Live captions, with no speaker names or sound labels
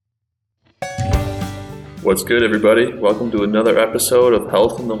What's good, everybody? Welcome to another episode of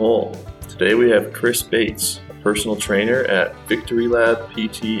Health in the Whole. Today we have Chris Bates, a personal trainer at Victory Lab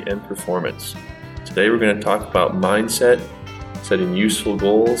PT and Performance. Today we're going to talk about mindset, setting useful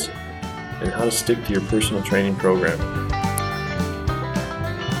goals, and how to stick to your personal training program.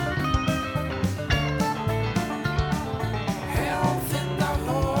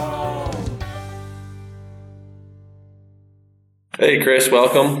 Hey, Chris,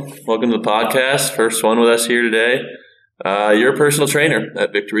 welcome. Welcome to the podcast. First one with us here today. You're a personal trainer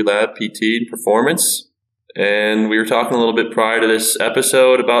at Victory Lab PT and Performance. And we were talking a little bit prior to this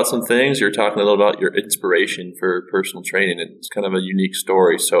episode about some things. You were talking a little about your inspiration for personal training. It's kind of a unique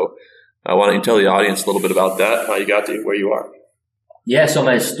story. So why don't you tell the audience a little bit about that, how you got to where you are? Yeah, so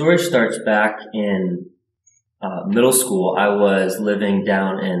my story starts back in middle school. I was living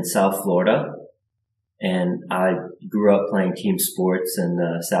down in South Florida. And I grew up playing team sports in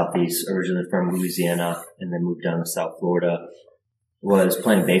the Southeast, originally from Louisiana, and then moved down to South Florida. Was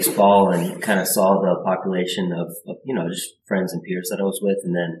playing baseball and kind of saw the population of just friends and peers that I was with.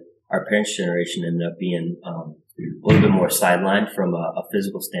 And then our parents' generation ended up being a little bit more sidelined from a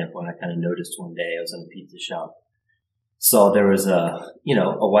physical standpoint. I kind of noticed one day I was in a pizza shop, saw there was a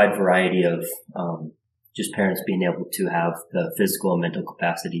wide variety of just parents being able to have the physical and mental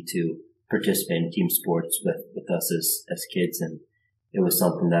capacity to participate in team sports with us as kids. And it was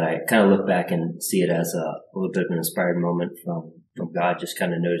something that I kind of look back and see it as a little bit of an inspired moment from God, just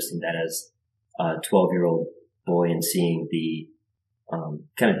kind of noticing that as a 12-year-old boy and seeing the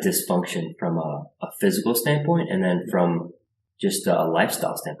kind of dysfunction from a physical standpoint, and then from just a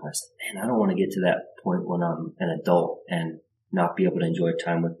lifestyle standpoint. I said, man, I don't want to get to that point when I'm an adult and not be able to enjoy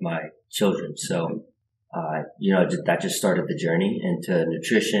time with my children. So, that just started the journey into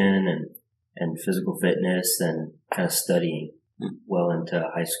nutrition and physical fitness, and kind of studying well into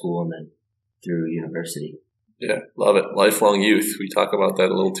high school and then through university. Yeah, love it. Lifelong youth. We talk about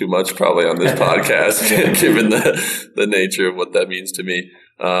that a little too much probably on this podcast, given the nature of what that means to me.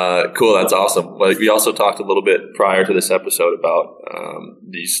 Cool, that's awesome. But we also talked a little bit prior to this episode about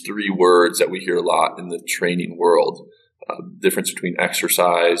these three words that we hear a lot in the training world. Difference between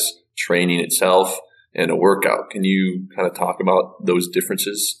exercise, training itself, and a workout. Can you kind of talk about those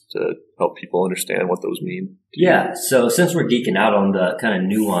differences to help people understand what those mean? Yeah. So since we're geeking out on the kind of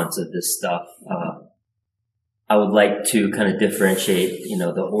nuance of this stuff, I would like to kind of differentiate,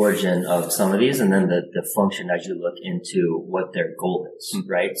 the origin of some of these, and then the function as you look into what their goal is,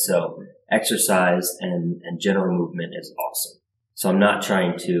 right? So exercise and general movement is awesome. So I'm not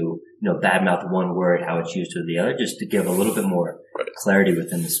trying to, badmouth one word, how it's used or the other, just to give a little bit more clarity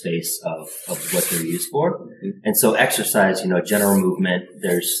within the space of what they're used for. Mm-hmm. And so exercise, general movement,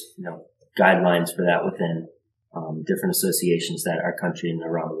 there's, guidelines for that within different associations that our country and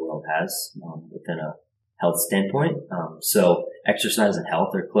around the world has within a health standpoint. So exercise and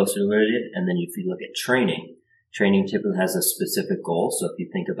health are closely related. And then if you look at training typically has a specific goal. So if you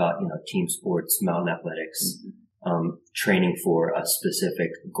think about, team sports, mountain athletics, training for a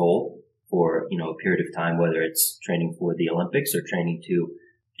specific goal for, a period of time, whether it's training for the Olympics or training to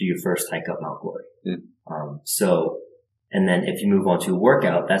do your first hike up Mount Glory. And then if you move on to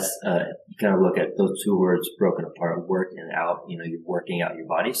workout, that's, you kind of look at those two words broken apart, work and out, you're working out your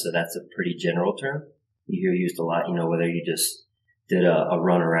body. So that's a pretty general term. You hear used a lot, whether you just did a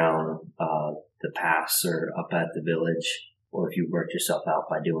run around, the pass or up at the village, or if you worked yourself out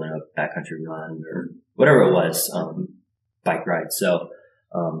by doing a backcountry run or whatever it was, bike ride. So,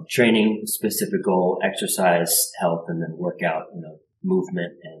 training, specific goal, exercise, health, and then workout,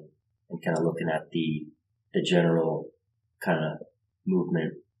 movement and kind of looking at the general kind of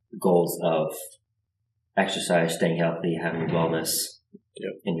movement goals of exercise, staying healthy, having wellness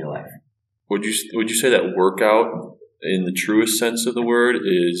in your life. Would you say that workout in the truest sense of the word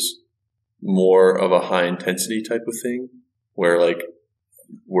is more of a high intensity type of thing, where like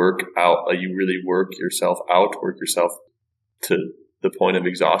work out, like you really work yourself out, work yourself to the point of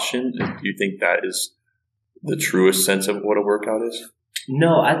exhaustion? Do you think that is the truest sense of what a workout is?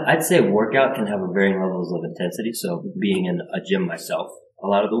 No, I'd say workout can have varying levels of intensity. So being in a gym myself a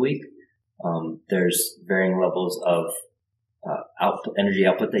lot of the week, there's varying levels of energy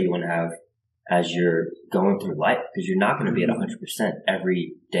output that you want to have as you're going through life, because you're not going to be at 100%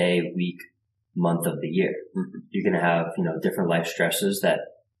 every day, week, month of the year. Mm-hmm. You're going to have, different life stresses that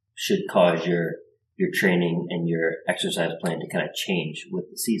should cause your training and your exercise plan to kind of change with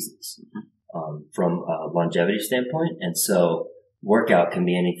the seasons, from a longevity standpoint. And so workout can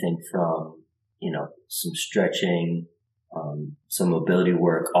be anything from, some stretching, some mobility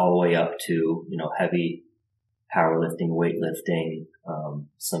work, all the way up to, heavy powerlifting, weightlifting,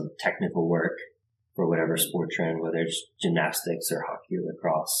 some technical work, for whatever sport trend, whether it's gymnastics or hockey or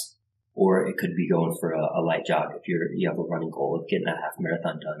lacrosse, or it could be going for a light jog if you have a running goal of getting that half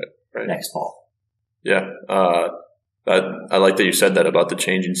marathon done next fall. Yeah. I like that you said that about the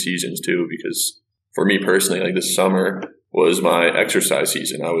changing seasons too, because for me personally, like this summer was my exercise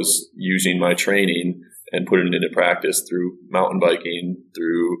season. I was using my training and putting it into practice through mountain biking,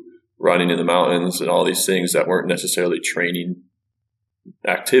 through running in the mountains and all these things that weren't necessarily training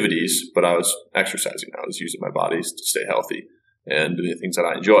activities, but I was exercising. I was using my bodies to stay healthy and doing the things that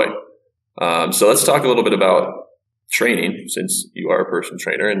I enjoy. So let's talk a little bit about training, since you are a personal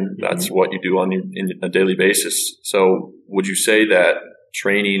trainer and that's what you do on a daily basis. So would you say that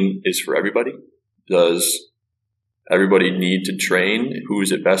training is for everybody? Does everybody need to train? Who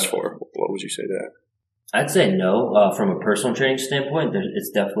is it best for? What would you say to that? I'd say no. From a personal training standpoint, it's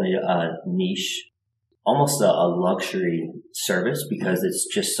definitely a niche, almost a luxury service, because it's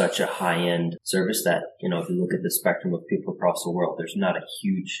just such a high-end service that, if you look at the spectrum of people across the world, there's not a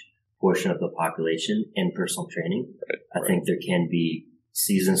huge portion of the population in personal training. I think there can be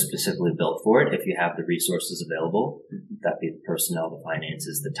seasons specifically built for it if you have the resources available. That be the personnel, the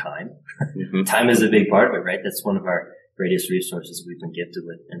finances, the time. Time is a big part of it, right? That's one of our greatest resources we've been gifted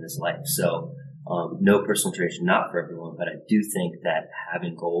with in this life. So no, personal training, not for everyone, but I do think that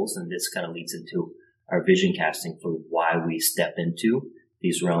having goals, and this kind of leads into our vision casting for why we step into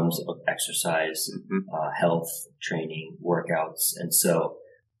these realms of exercise, health, training, workouts. And so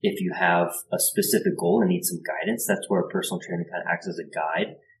if you have a specific goal and need some guidance, that's where a personal trainer kind of acts as a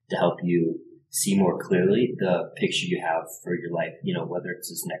guide to help you see more clearly the picture you have for your life, whether it's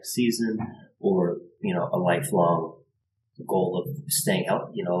this next season or, a lifelong goal of staying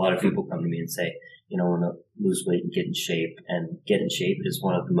healthy. A lot of people come to me and say, I want to lose weight and get in shape. And get in shape is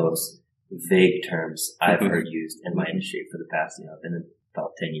one of the most vague terms I've heard used in my industry for the past, I've been in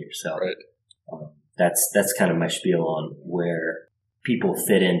about 10 years. So that's kind of my spiel on where people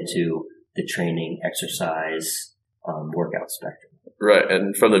fit into the training, exercise, workout spectrum. Right.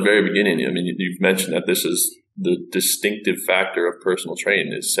 And from the very beginning, you've mentioned that this is the distinctive factor of personal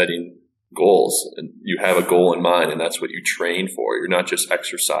training is setting goals, and you have a goal in mind, and that's what you train for. You're not just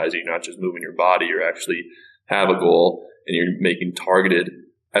exercising, you're not just moving your body, you actually have a goal and you're making targeted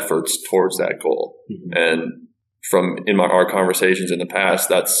efforts towards that goal. And from our conversations in the past,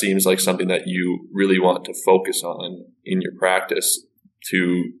 that seems like something that you really want to focus on in your practice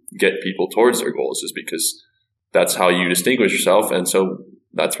to get people towards their goals, is because that's how you distinguish yourself. And so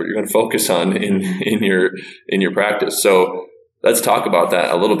that's what you're going to focus on in your practice. So let's talk about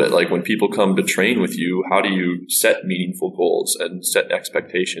that a little bit. Like when people come to train with you, how do you set meaningful goals and set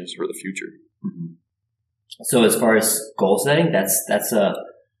expectations for the future? So as far as goal setting, that's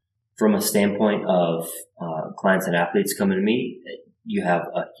from a standpoint of clients and athletes coming to me, you have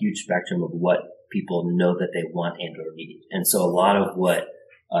a huge spectrum of what people know that they want and or need. And so a lot of what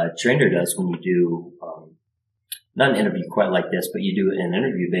a trainer does when you do, not an interview quite like this, but you do an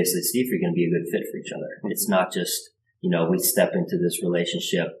interview basically see if you're going to be a good fit for each other. It's not just, we step into this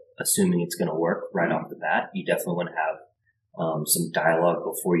relationship assuming it's going to work right off the bat. You definitely want to have some dialogue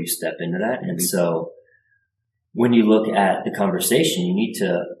before you step into that. And so when you look at the conversation, you need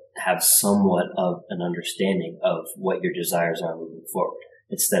to have somewhat of an understanding of what your desires are moving forward,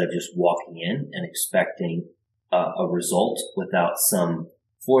 instead of just walking in and expecting a result without some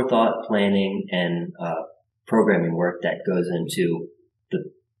forethought, planning, and programming work that goes into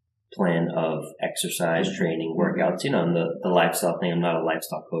the plan of exercise, training, workouts, and the lifestyle thing. I'm not a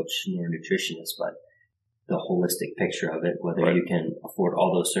lifestyle coach nor a nutritionist, but the holistic picture of it, whether you can afford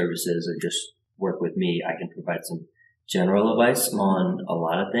all those services or just work with me, I can provide some general advice on a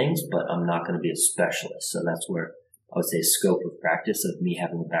lot of things, but I'm not going to be a specialist. So that's where I would say scope of practice of me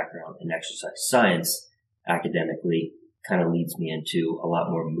having a background in exercise science academically kind of leads me into a lot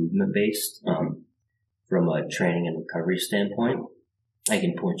more movement based. From a training and recovery standpoint, I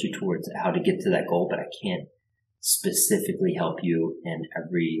can point you towards how to get to that goal, but I can't specifically help you in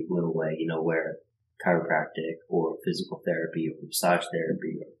every little way, where chiropractic or physical therapy or massage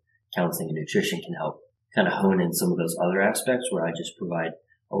therapy or counseling and nutrition can help kind of hone in some of those other aspects, where I just provide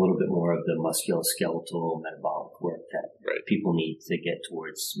a little bit more of the musculoskeletal metabolic work that people need to get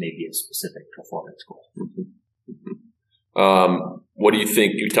towards maybe a specific performance goal. What do you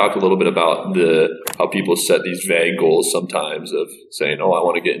think? You talked a little bit about how people set these vague goals sometimes of saying, I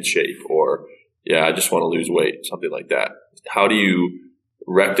want to get in shape, or I just want to lose weight, something like that. How do you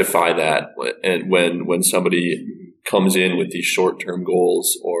rectify that? And when somebody comes in with these short-term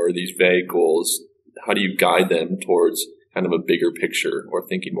goals or these vague goals, how do you guide them towards kind of a bigger picture or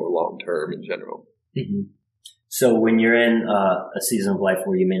thinking more long-term in general? So when you're in a season of life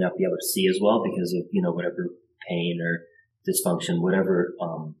where you may not be able to see as well because of, whatever pain or dysfunction, whatever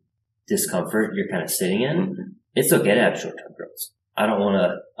discomfort you're kind of sitting in, it's okay to have short-term goals. I don't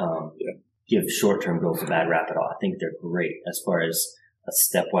want to give short-term goals a bad rap at all. I think they're great as far as a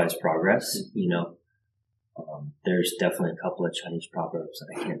stepwise progress. There's definitely a couple of Chinese proverbs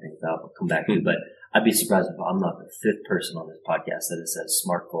that I can't think of. I'll come back to, but I'd be surprised if I'm not the fifth person on this podcast that has said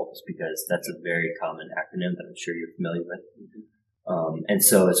SMART goals, because that's a very common acronym that I'm sure you're familiar with. And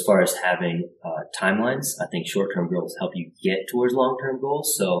so as far as having timelines, I think short-term goals help you get towards long-term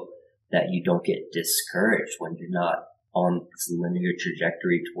goals so that you don't get discouraged when you're not on this linear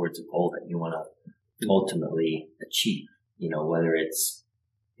trajectory towards a goal that you want to ultimately achieve. Whether it's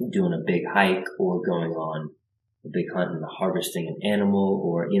doing a big hike or going on a big hunt and harvesting an animal,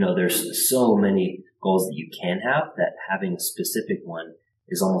 or, there's so many goals that you can have that having a specific one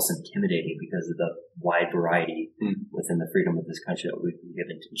is almost intimidating because of the wide variety within the freedom of this country that we've been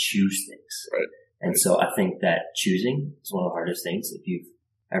given to choose things. Right. And so I think that choosing is one of the hardest things. If you've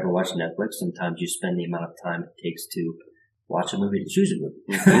ever watched Netflix, sometimes you spend the amount of time it takes to watch a movie to choose a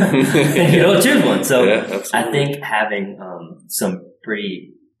movie. And you don't choose one. So I think having some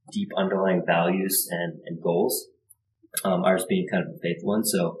pretty deep underlying values and goals, ours being kind of a faith one.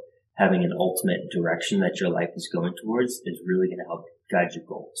 So having an ultimate direction that your life is going towards is really going to help guide your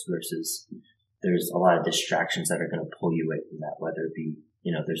goals, versus there's a lot of distractions that are going to pull you away from that, whether it be,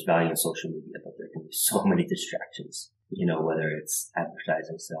 there's value in social media, but there can be so many distractions, whether it's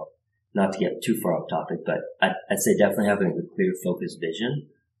advertising. So not to get too far off topic, but I'd say definitely having a clear, focused vision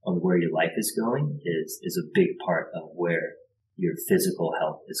on where your life is going is a big part of where your physical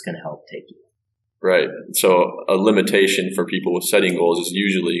health is going to help take you. Right. So a limitation for people with setting goals is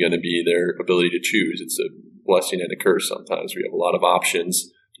usually going to be their ability to choose. It's a blessing and a curse sometimes. We have a lot of options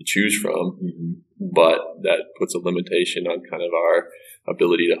to choose from, but that puts a limitation on kind of our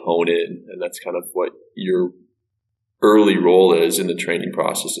ability to hone in. And that's kind of what your early role is in the training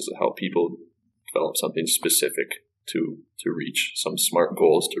process, is to help people develop something specific to reach, some SMART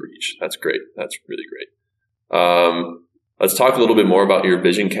goals to reach. That's great. That's really great. Let's talk a little bit more about your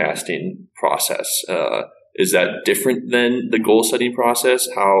vision casting process. Is that different than the goal setting process?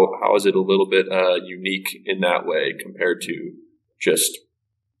 How is it a little bit unique in that way compared to just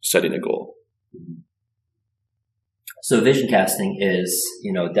setting a goal? So vision casting is,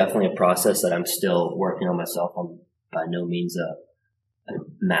 definitely a process that I'm still working on myself. I'm by no means a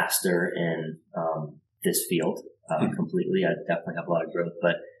master in this field completely. I definitely have a lot of growth,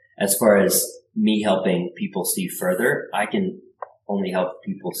 but as far as me helping people see further, I can only help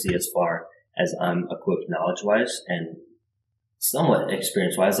people see as far as I'm equipped knowledge-wise and somewhat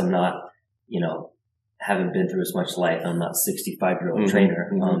experience-wise. I'm not, haven't been through as much life. I'm not a 65-year-old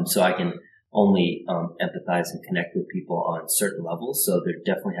trainer. So I can only empathize and connect with people on certain levels. So there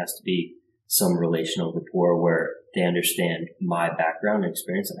definitely has to be some relational rapport where they understand my background and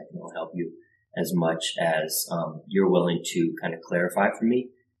experience, and I can only help you as much as you're willing to kind of clarify for me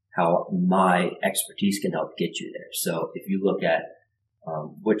how my expertise can help get you there. So if you look at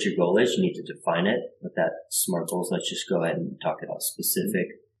what your goal is, you need to define it with that SMART goals. Let's just go ahead and talk about specific,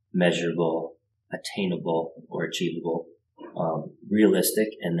 measurable, attainable or achievable, realistic,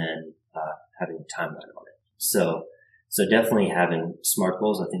 and then having a timeline on it. So definitely having SMART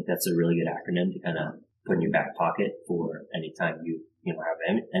goals, I think that's a really good acronym to kind of put in your back pocket for any time you have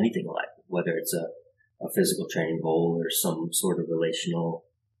anything in life, whether it's a physical training goal or some sort of relational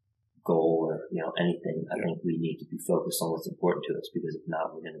goal or, anything. I think we need to be focused on what's important to us, because if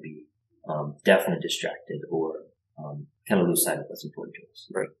not, we're going to be definitely distracted or kind of lose sight of what's important to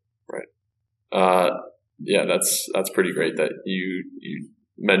us. Right. Yeah, that's pretty great that you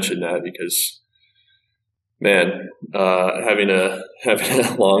mentioned that, because man, having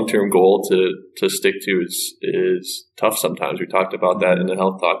a long-term goal to stick to is tough sometimes. We talked about that in the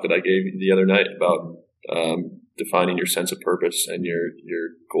health talk that I gave you the other night about defining your sense of purpose and your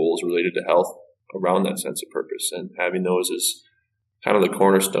goals related to health around that sense of purpose, and having those is kind of the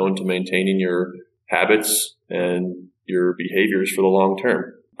cornerstone to maintaining your habits and your behaviors for the long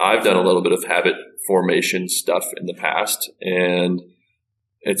term. I've done a little bit of habit formation stuff in the past, and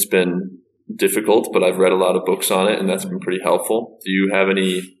it's been difficult, but I've read a lot of books on it, and that's been pretty helpful. Do you have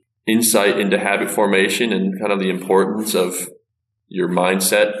any insight into habit formation and kind of the importance of your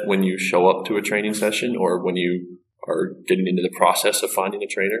mindset when you show up to a training session or when you are getting into the process of finding a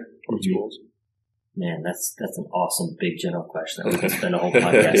trainer towards goals? Man, that's an awesome big general question that we could spend a whole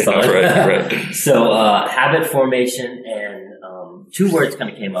podcast on. Right. So habit formation, and two words kind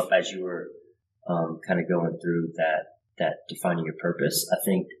of came up as you were kind of going through that defining your purpose. I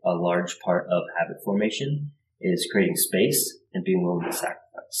think a large part of habit formation is creating space and being willing to sacrifice.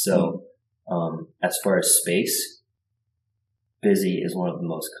 So, as far as space, busy is one of the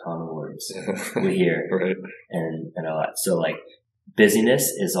most common words we hear. Right. And a lot. So like busyness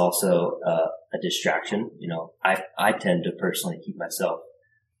is also a distraction. You know, I tend to personally keep myself,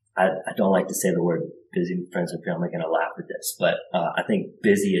 I don't like to say the word busy. Friends and family are going to laugh at this, but I think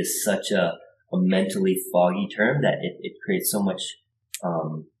busy is such a mentally foggy term that it creates so much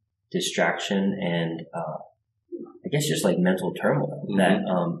distraction and I guess just like mental turmoil that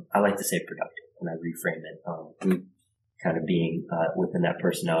I like to say productive, and I reframe it kind of being within that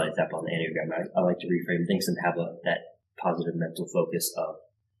personality type on the Enneagram. I like to reframe things and have that positive mental focus of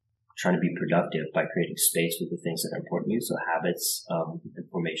trying to be productive by creating space with the things that are important to you. So habits,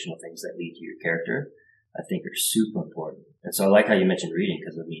 informational things that lead to your character, I think are super important. And so I like how you mentioned reading,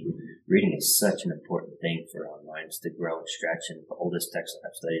 because I mean, reading is such an important thing for our minds to grow and stretch. And the oldest text that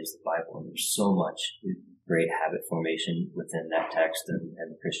I've studied is the Bible, and there's so much great habit formation within that text and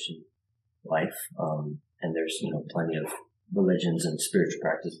the Christian life. And there's, you know, plenty of religions and spiritual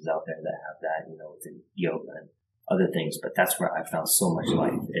practices out there that have that, you know, within yoga and other things. But that's where I found so much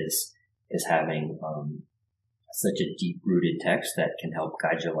life is having, such a deep-rooted text that can help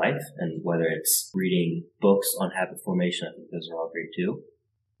guide your life. And whether it's reading books on habit formation, I think those are all great too.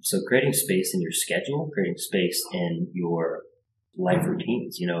 So creating space in your schedule, creating space in your life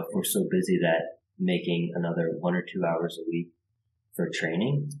routines. You know, if we're so busy that making another 1 or 2 hours a week for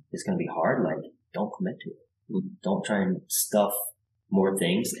training is going to be hard, like, don't commit to it. Don't try and stuff more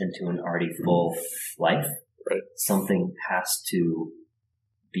things into an already full life. Right. Something has to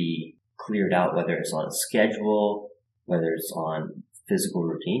be cleared out, whether it's on a schedule, whether it's on physical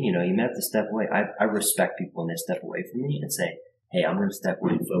routine. You know, you may have to step away. I respect people when they step away from me and say, hey, I'm going to step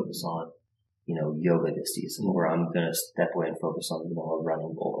away and focus on, you know, yoga this season, or I'm going to step away and focus on, you know, a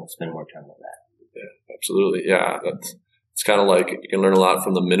running goal and spend more time on that. Yeah, absolutely. Yeah. It's kind of like you can learn a lot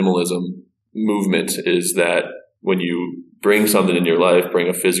from the minimalism movement, is that when you bring something in your life, bring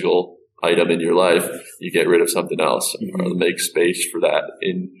a physical item in your life, you get rid of something else, or make space for that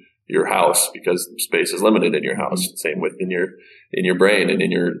in your house, because space is limited in your house. Same with in your brain and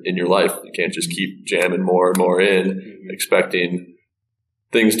in your life. You can't just keep jamming more and more in, expecting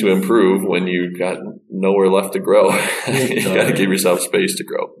things to improve when you've got nowhere left to grow. You got to give yourself space to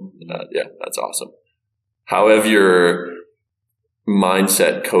grow. Yeah, that's awesome. How have your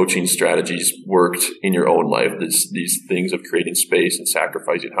mindset coaching strategies worked in your own life? These things of creating space and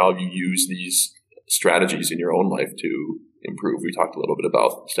sacrificing, how have you used these strategies in your own life to improve? We talked a little bit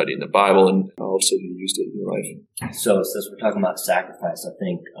about studying the Bible, and how else have you used it in your life? So since we're talking about sacrifice, I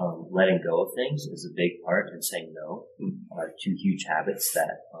think letting go of things is a big part, and saying no are two huge habits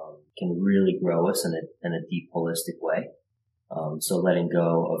that can really grow us in a deep, holistic way. So letting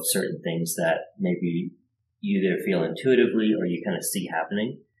go of certain things that maybe you either feel intuitively or you kind of see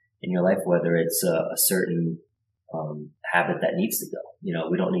happening in your life, whether it's a certain habit that needs to go. You know,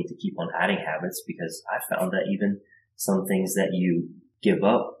 we don't need to keep on adding habits, because I found that even some things that you give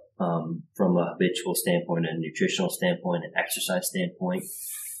up from a habitual standpoint, a nutritional standpoint, an exercise standpoint,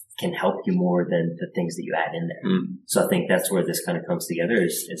 can help you more than the things that you add in there. So I think that's where this kind of comes together,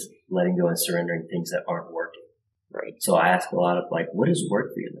 is letting go and surrendering things that aren't working. Right. So I ask a lot of, like, what has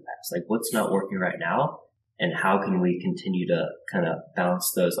worked for you in the past? Like, what's not working right now? And how can we continue to kind of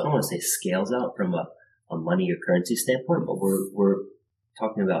balance those? I don't want to say scales out from a money or currency standpoint, but we're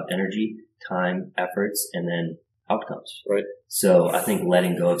talking about energy, time, efforts, and then outcomes. Right. So I think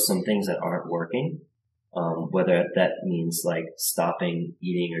letting go of some things that aren't working, whether that means like stopping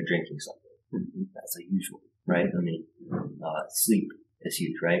eating or drinking something, that's a huge one, right? I mean, sleep is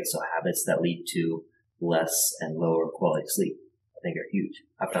huge, right? So habits that lead to less and lower quality sleep, I think, are huge.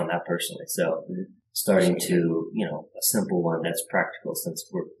 I found that personally. So starting to, you know, a simple one that's practical, since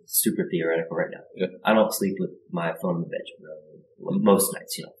we're super theoretical right now. Yeah. I don't sleep with my phone in the bedroom most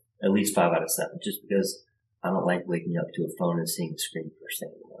nights, you know, at least 5 out of 7, just because I don't like waking up to a phone and seeing the screen first thing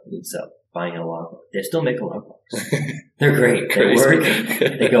in the morning. So buying an alarm clock. They still make alarm clocks. They're great. They work.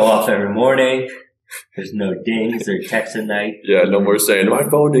 They go off every morning. There's no dings or texts at night. Yeah, no more saying, my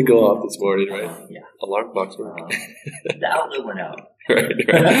phone didn't go off this morning, right? Yeah. Alarm clocks work. The outlet went out. Right.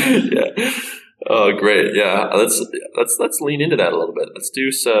 Yeah. Oh, great. Yeah. Let's lean into that a little bit. Let's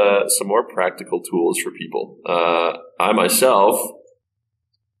do some more practical tools for people. I myself,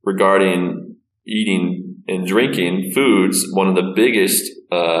 regarding eating and drinking foods, one of the biggest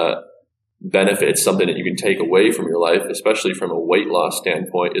benefits, something that you can take away from your life, especially from a weight loss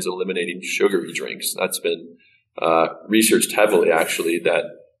standpoint, is eliminating sugary drinks. That's been researched heavily, actually, that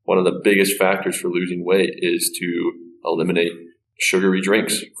one of the biggest factors for losing weight is to eliminate sugary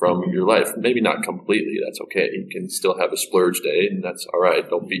drinks from your life. Maybe not completely. That's okay. You can still have a splurge day, and that's all right.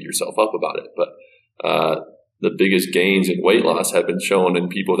 Don't beat yourself up about it. But the biggest gains in weight loss have been shown in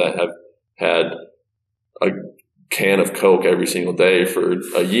people that have had a can of Coke every single day for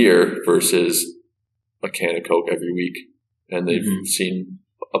a year versus a can of Coke every week. And they've seen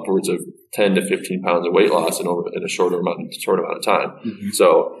upwards of 10 to 15 pounds of weight loss in a short amount of time.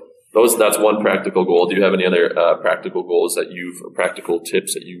 So that's one practical goal. Do you have any other practical goals or practical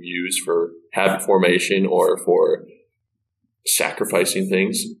tips that you use for habit formation or for sacrificing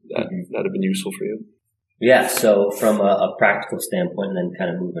things that have been useful for you? Yeah. So from a practical standpoint, and then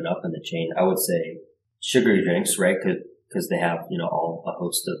kind of moving up in the chain, I would say sugary drinks, right? Because they have, all a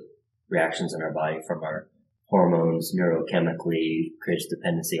host of reactions in our body from our hormones, neurochemically, creates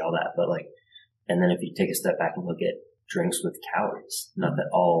dependency, all that. But and then if you take a step back and look at drinks with calories, not that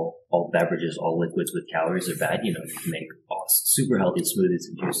all beverages, all liquids with calories are bad. You can make super healthy smoothies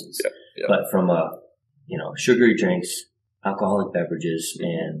and juices. Yeah. But from sugary drinks, alcoholic beverages,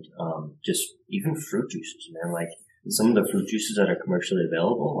 and just even fruit juices, man. Some of the fruit juices that are commercially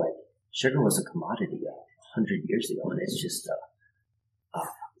available, sugar was a commodity 100 years ago, and it's just a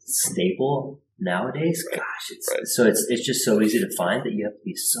staple nowadays. Gosh, it's just so easy to find that you have to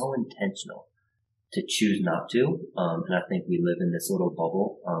be so intentional to choose not to. And I think we live in this little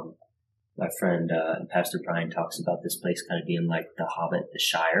bubble. My friend Pastor Brian talks about this place kind of being like the Hobbit, the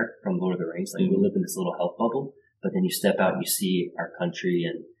Shire from Lord of the Rings. We live in this little health bubble, but then you step out and you see our country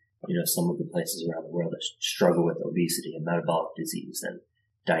and some of the places around the world that struggle with obesity and metabolic disease and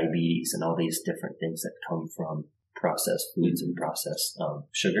diabetes and all these different things that come from processed foods and processed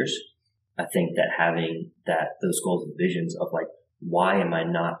sugars. I think that having those goals and visions of why am I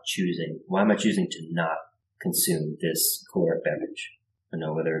choosing to not consume this caloric beverage?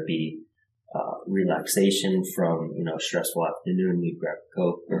 Whether it be relaxation from a stressful afternoon, you grab a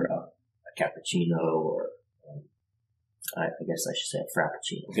Coke or a cappuccino, or I guess I should say a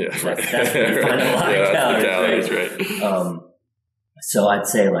frappuccino. Yeah, that's you find a lot of calories, right? So I'd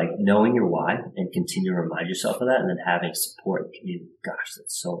say knowing your why and continue to remind yourself of that, and then having support and community. Gosh,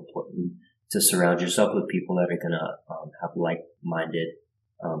 that's so important to surround yourself with people that are going to have like-minded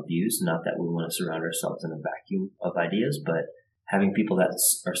views. Not that we want to surround ourselves in a vacuum of ideas, but having people that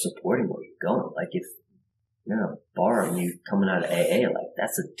are supporting where you're going. If you're in a bar and you're coming out of AA,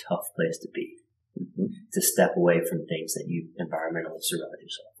 that's a tough place to be. To step away from things that you environmentally surround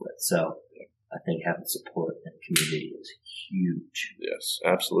yourself with. So I think having support and community is huge. Yes,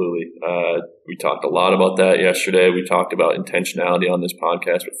 absolutely. We talked a lot about that yesterday. We talked about intentionality on this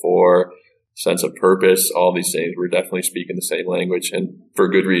podcast before, sense of purpose, all these things. We're definitely speaking the same language, and for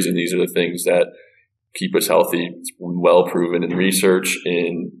good reason. These are the things that keep us healthy. It's well proven in research,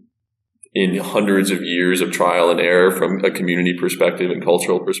 in hundreds of years of trial and error from a community perspective and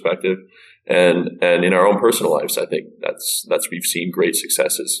cultural perspective, and in our own personal lives. I think that's we've seen great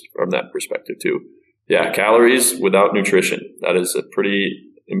successes from that perspective too. Yeah, calories without nutrition. That is a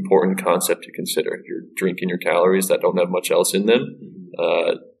pretty important concept to consider. You're drinking your calories that don't have much else in them.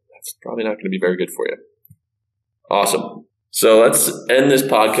 That's probably not going to be very good for you. Awesome. So let's end this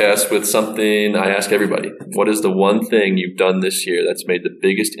podcast with something I ask everybody. What is the one thing you've done this year that's made the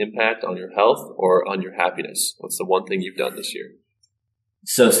biggest impact on your health or on your happiness? What's the one thing you've done this year?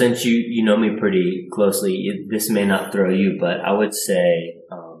 So since you know me pretty closely, this may not throw you, but I would say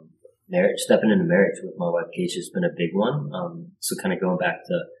stepping into marriage with my wife Keisha has been a big one. So kind of going back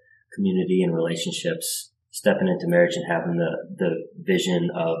to community and relationships, stepping into marriage and having the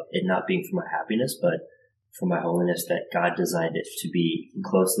vision of it not being for my happiness, but for my holiness, that God designed it to be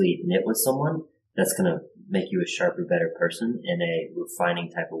closely knit with someone that's going to make you a sharper, better person in a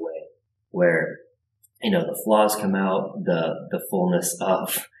refining type of way where, the flaws come out, the fullness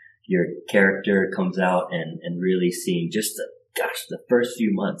of your character comes out, and really seeing the first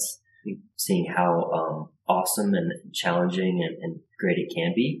few months, seeing how awesome and challenging and great it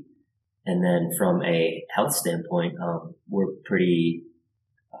can be. And then from a health standpoint, we're pretty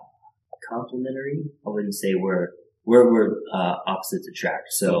complementary. I wouldn't say we're opposites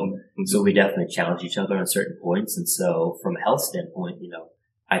attract. So we definitely challenge each other on certain points. And so from a health standpoint,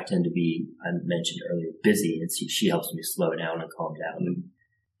 I tend to be, I mentioned earlier, busy, and she helps me slow down and calm down. And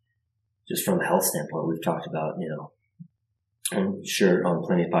just from a health standpoint, we've talked about, I'm sure on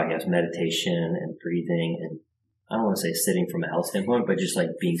plenty of podcasts, meditation and breathing, and I don't want to say sitting from a health standpoint, but just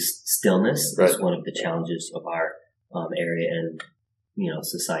being stillness is one of the challenges of our area and,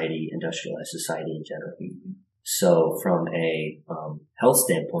 society, industrialized society in general. So from a health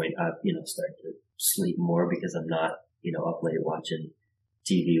standpoint, I've, started to sleep more because I'm not, up late watching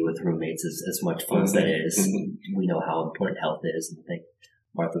TV with roommates, as much fun as that is. We know how important health is. And I think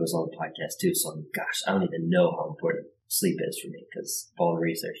Martha was on the podcast too. So I don't even know how important sleep is for me because all the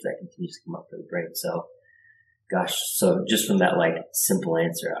research that continues to come up for the brain. So so just from that like simple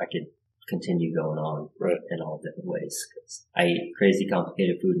answer, I could continue going on in all different ways because I eat crazy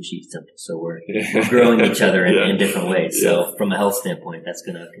complicated food and she eats simple. So we're growing each other in different ways. So from a health standpoint, that's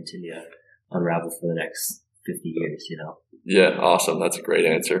going to continue to unravel for the next 50 years, Yeah. Awesome. That's a great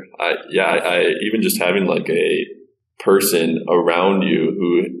answer. I even just having like a person around you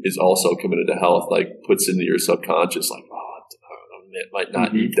who is also committed to health, like puts into your subconscious, like, it might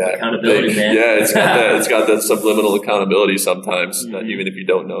not need that accountability, man. Yeah, it's got that subliminal accountability sometimes, even if you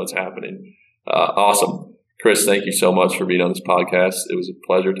don't know it's happening. Awesome. Chris, thank you so much for being on this podcast. It was a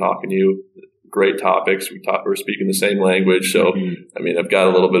pleasure talking to you. Great topics. We're speaking the same language. So, I mean, I've got a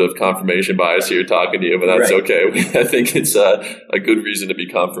little bit of confirmation bias here talking to you, but that's okay. I think it's a good reason to be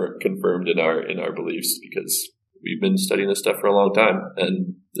confirmed in our beliefs because we've been studying this stuff for a long time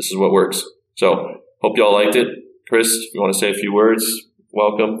and this is what works. So hope y'all liked it. Chris, if you want to say a few words,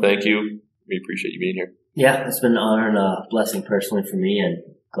 welcome. Thank you. We appreciate you being here. Yeah, it's been an honor and a blessing personally for me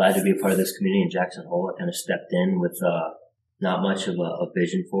and glad to be a part of this community in Jackson Hole. I kind of stepped in with not much of a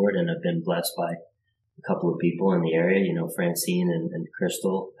vision for it and I've been blessed by a couple of people in the area. Francine and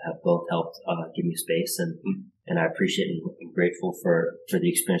Crystal have both helped give me space and I appreciate and I'm grateful for the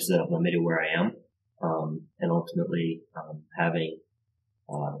experiences that have led me to where I am and ultimately having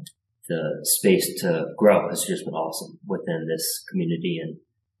the space to grow has just been awesome within this community. And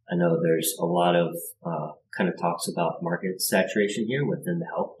I know there's a lot of kind of talks about market saturation here within the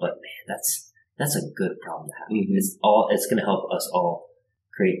health, but man, that's a good problem to have. It's going to help us all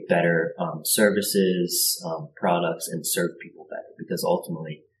create better services, products, and serve people better. Because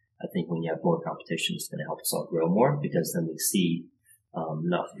ultimately, I think when you have more competition, it's going to help us all grow more. Because then we see,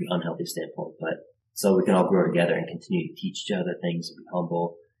 not from an unhealthy standpoint, but so we can all grow together and continue to teach each other things and be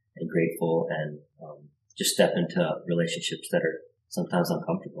humble and grateful and just step into relationships that are sometimes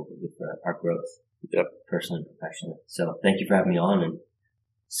uncomfortable with our growth, personally and professionally. So thank you for having me on and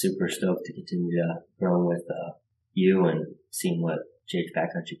super stoked to continue growing with you and seeing what JH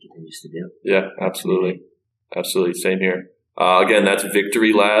Backcountry continues to do. Yeah, absolutely. Absolutely. Same here. Again, that's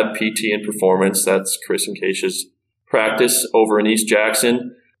Victory Lab, PT and Performance. That's Chris and Keisha's practice over in East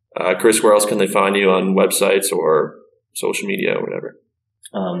Jackson. Chris, where else can they find you on websites or social media or whatever?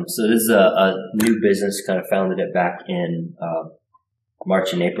 So this is a new business, kind of founded it back in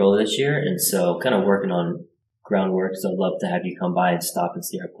March and April of this year. And so kind of working on groundwork. So I'd love to have you come by and stop and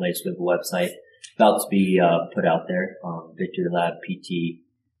see our place. We have a website about to be put out there, Victory Lab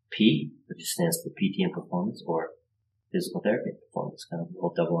PTP, which stands for PT and Performance or Physical Therapy and Performance, kind of a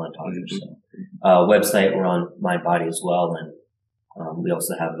little double entendre. So website, we're on MindBody as well. And we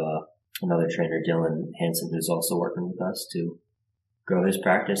also have another trainer, Dylan Hansen, who's also working with us to grow his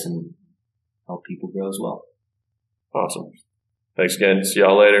practice and help people grow as well. Awesome. Thanks again. See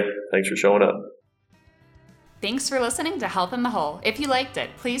y'all later. Thanks for showing up. Thanks for listening to Health in the Hole. If you liked it,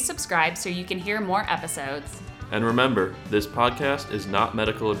 please subscribe so you can hear more episodes. And remember, this podcast is not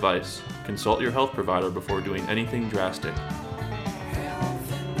medical advice. Consult your health provider before doing anything drastic.